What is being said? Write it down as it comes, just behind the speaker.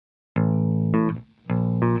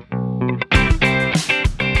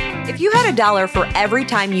bet $1 for every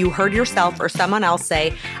time you heard yourself or someone else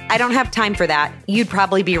say, "I don't have time for that," you'd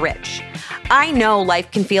probably be rich. I know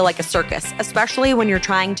life can feel like a circus, especially when you're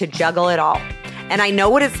trying to juggle it all. And I know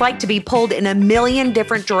what it's like to be pulled in a million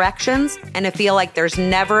different directions and to feel like there's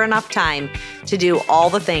never enough time to do all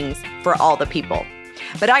the things for all the people.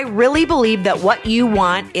 But I really believe that what you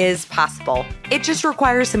want is possible. It just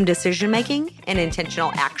requires some decision making and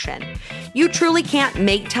intentional action. You truly can't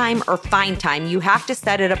make time or find time. You have to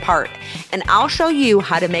set it apart. And I'll show you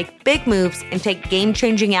how to make big moves and take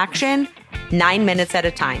game-changing action 9 minutes at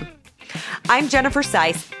a time. I'm Jennifer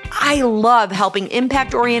Seiss. I love helping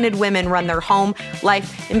impact-oriented women run their home,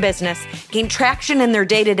 life, and business, gain traction in their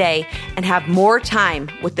day-to-day, and have more time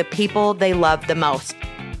with the people they love the most.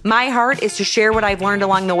 My heart is to share what I've learned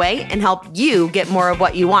along the way and help you get more of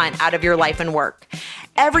what you want out of your life and work.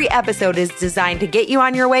 Every episode is designed to get you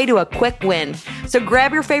on your way to a quick win. So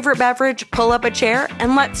grab your favorite beverage, pull up a chair,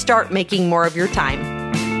 and let's start making more of your time.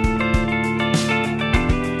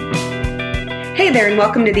 Hey there, and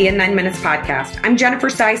welcome to the In 9 Minutes podcast. I'm Jennifer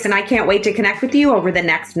Seiss, and I can't wait to connect with you over the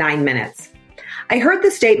next 9 minutes. I heard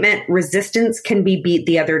the statement, resistance can be beat,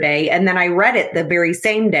 the other day, and then I read it the very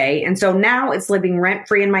same day. And so now it's living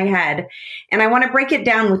rent-free in my head. And I want to break it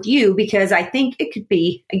down with you because I think it could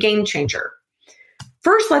be a game changer.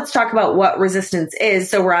 First, let's talk about what resistance is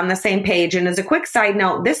so we're on the same page. And as a quick side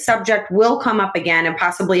note, this subject will come up again and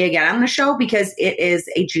possibly again on the show because it is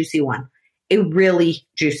a juicy one, a really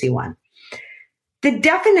juicy one. The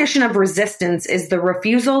definition of resistance is the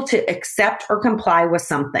refusal to accept or comply with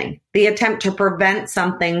something, the attempt to prevent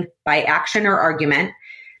something by action or argument,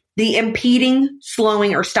 the impeding,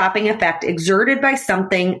 slowing, or stopping effect exerted by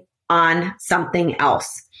something on something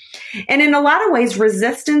else. And in a lot of ways,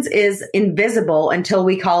 resistance is invisible until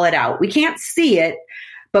we call it out. We can't see it,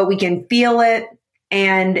 but we can feel it.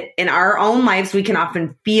 And in our own lives, we can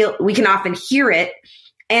often hear it.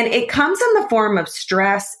 And it comes in the form of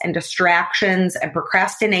stress and distractions and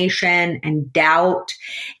procrastination and doubt.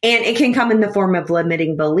 And it can come in the form of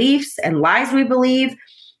limiting beliefs and lies we believe,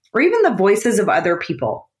 or even the voices of other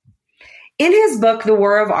people. In his book, The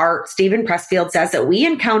War of Art, Steven Pressfield says that we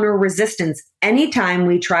encounter resistance anytime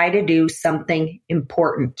we try to do something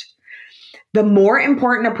important. The more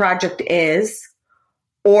important a project is,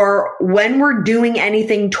 or when we're doing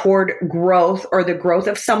anything toward growth or the growth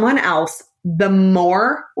of someone else, the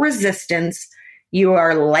more resistance you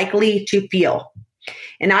are likely to feel.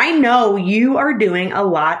 And I know you are doing a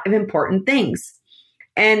lot of important things.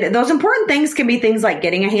 And those important things can be things like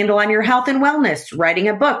getting a handle on your health and wellness, writing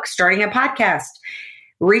a book, starting a podcast,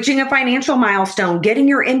 reaching a financial milestone, getting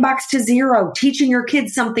your inbox to zero, teaching your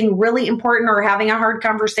kids something really important, or having a hard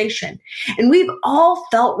conversation. And we've all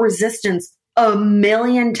felt resistance a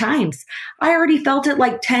million times. I already felt it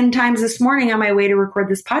like 10 times this morning on my way to record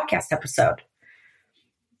this podcast episode.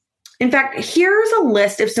 In fact, here's a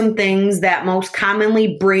list of some things that most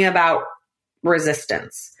commonly bring about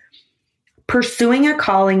resistance. Pursuing a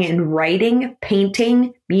calling in writing,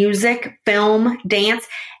 painting, music, film, dance,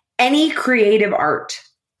 any creative art.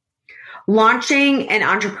 Launching an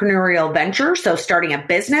entrepreneurial venture, so starting a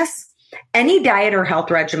business, any diet or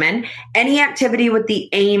health regimen, any activity with the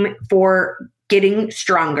aim for getting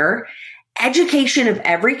stronger, education of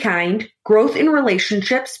every kind, growth in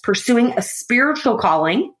relationships, pursuing a spiritual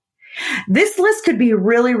calling. This list could be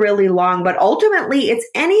really, really long, but ultimately it's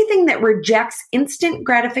anything that rejects instant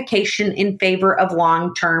gratification in favor of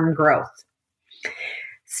long-term growth.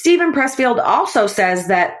 Steven Pressfield also says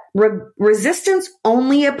that resistance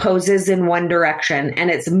only opposes in one direction, and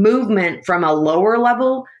it's movement from a lower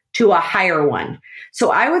level to a higher one.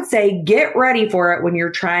 So I would say get ready for it when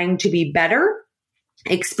you're trying to be better,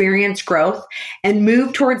 experience growth, and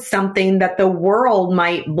move towards something that the world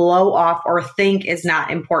might blow off or think is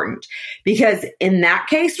not important. Because in that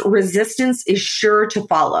case, resistance is sure to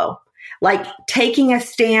follow. Like taking a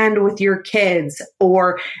stand with your kids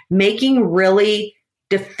or making really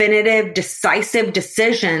definitive, decisive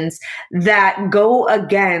decisions that go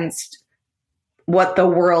against what the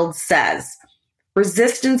world says.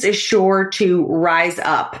 Resistance is sure to rise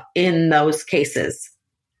up in those cases.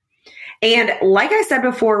 And like I said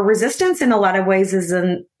before, resistance in a lot of ways is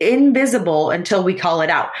invisible until we call it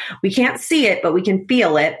out. We can't see it, but we can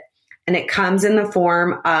feel it. And it comes in the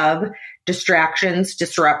form of distractions,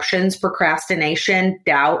 disruptions, procrastination,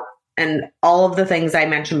 doubt, and all of the things I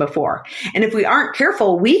mentioned before. And if we aren't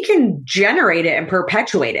careful, we can generate it and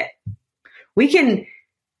perpetuate it. We can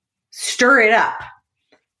stir it up.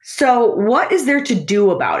 So what is there to do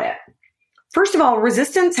about it? First of all,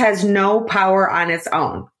 resistance has no power on its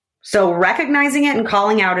own. So recognizing it and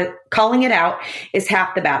calling it out is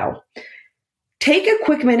half the battle. Take a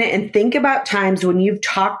quick minute and think about times when you've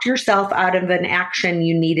talked yourself out of an action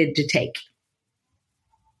you needed to take.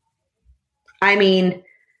 I mean,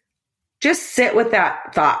 just sit with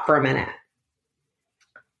that thought for a minute.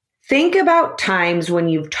 Think about times when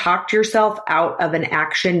you've talked yourself out of an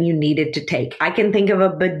action you needed to take. I can think of a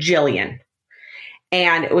bajillion.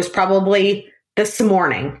 And it was probably this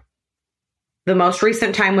morning. The most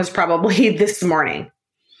recent time was probably this morning.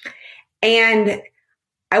 And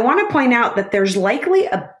I want to point out that there's likely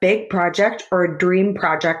a big project or a dream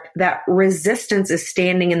project that resistance is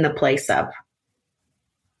standing in the place of.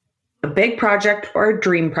 A big project or a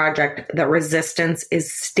dream project that resistance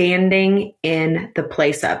is standing in the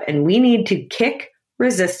place of. And we need to kick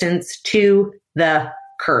resistance to the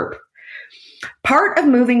curb. Part of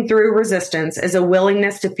moving through resistance is a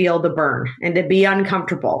willingness to feel the burn and to be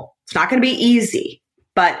uncomfortable. It's not going to be easy,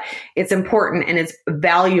 but it's important and it's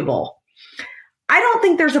valuable. I don't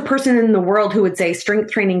think there's a person in the world who would say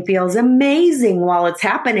strength training feels amazing while it's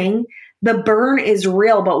happening. The burn is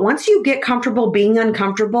real, but once you get comfortable being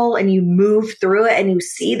uncomfortable and you move through it and you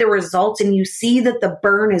see the results and you see that the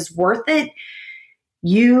burn is worth it,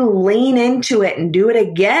 you lean into it and do it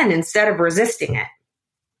again instead of resisting it.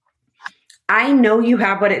 I know you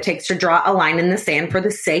have what it takes to draw a line in the sand for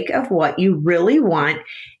the sake of what you really want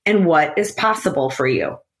and what is possible for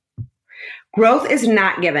you. Growth is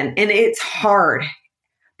not given and it's hard.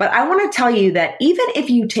 But I want to tell you that even if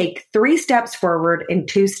you take 3 steps forward and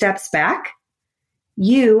 2 steps back,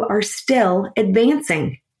 you are still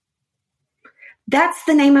advancing. That's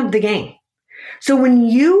the name of the game. So when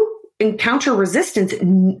you encounter resistance,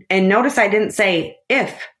 and notice I didn't say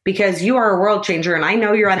if, because you are a world changer and I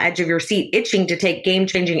know you're on the edge of your seat itching to take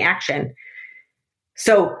game-changing action.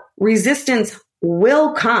 So resistance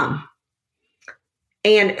will come.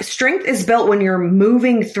 And strength is built when you're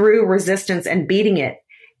moving through resistance and beating it.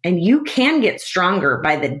 And you can get stronger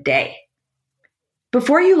by the day.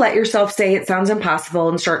 Before you let yourself say it sounds impossible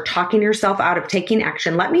and start talking yourself out of taking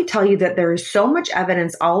action, let me tell you that there is so much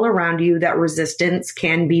evidence all around you that resistance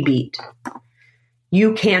can be beat.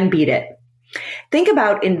 You can beat it. Think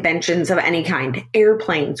about inventions of any kind,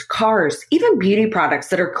 airplanes, cars, even beauty products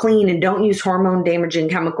that are clean and don't use hormone-damaging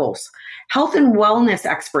chemicals. Health and wellness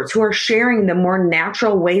experts who are sharing the more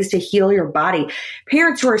natural ways to heal your body.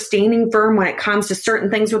 Parents who are standing firm when it comes to certain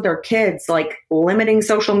things with their kids, like limiting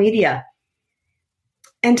social media.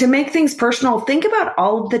 And to make things personal, think about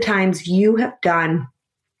all of the times you have done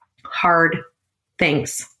hard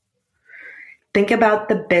things. Think about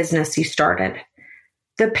the business you started,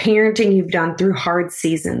 the parenting you've done through hard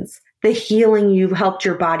seasons, the healing you've helped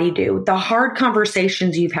your body do, the hard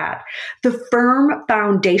conversations you've had, the firm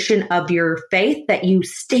foundation of your faith that you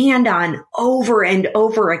stand on over and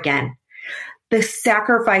over again, the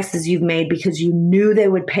sacrifices you've made because you knew they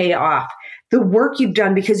would pay off, the work you've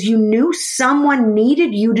done because you knew someone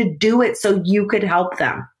needed you to do it so you could help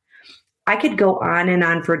them. I could go on and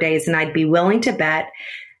on for days, and I'd be willing to bet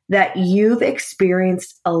that you've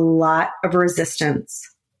experienced a lot of resistance.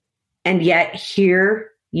 And yet here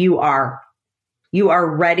you are. You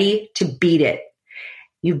are ready to beat it.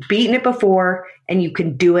 You've beaten it before and you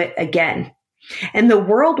can do it again. And the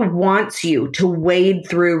world wants you to wade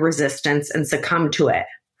through resistance and succumb to it.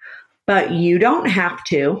 But you don't have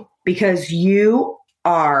to, because you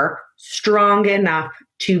are strong enough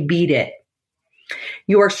to beat it.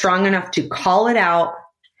 You are strong enough to call it out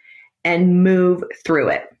and move through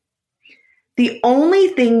it. The only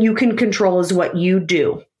thing you can control is what you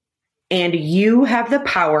do. And you have the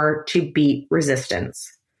power to beat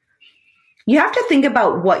resistance. You have to think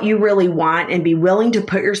about what you really want and be willing to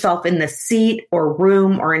put yourself in the seat or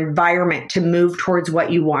room or environment to move towards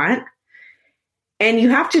what you want. And you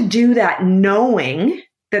have to do that knowing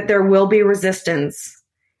that there will be resistance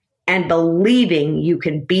and believing you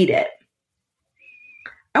can beat it.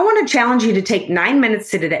 I want to challenge you to take 9 minutes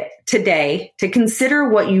today to consider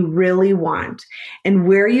what you really want and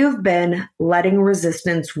where you've been letting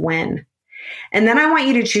resistance win. And then I want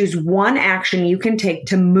you to choose one action you can take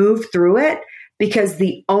to move through it, because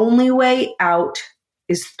the only way out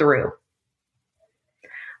is through.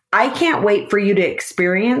 I can't wait for you to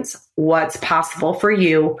experience what's possible for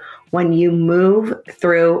you when you move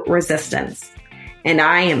through resistance. And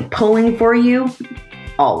I am pulling for you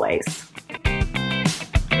always.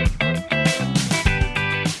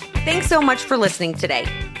 Thanks so much for listening today.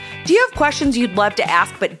 Do you have questions you'd love to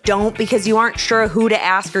ask but don't because you aren't sure who to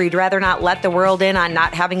ask, or you'd rather not let the world in on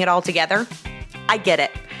not having it all together? I get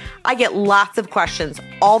it. I get lots of questions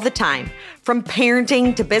all the time, from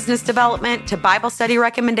parenting to business development to Bible study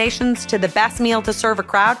recommendations to the best meal to serve a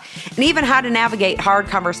crowd, and even how to navigate hard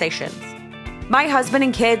conversations. My husband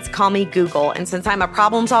and kids call me Google, and since I'm a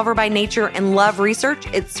problem solver by nature and love research,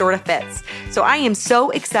 it sort of fits. So I am so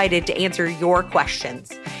excited to answer your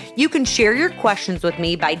questions. You can share your questions with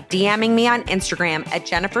me by DMing me on Instagram at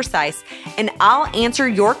Jennifer Seiss, and I'll answer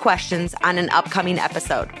your questions on an upcoming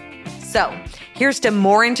episode. So here's to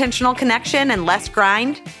more intentional connection and less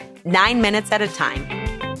grind, 9 minutes at a time.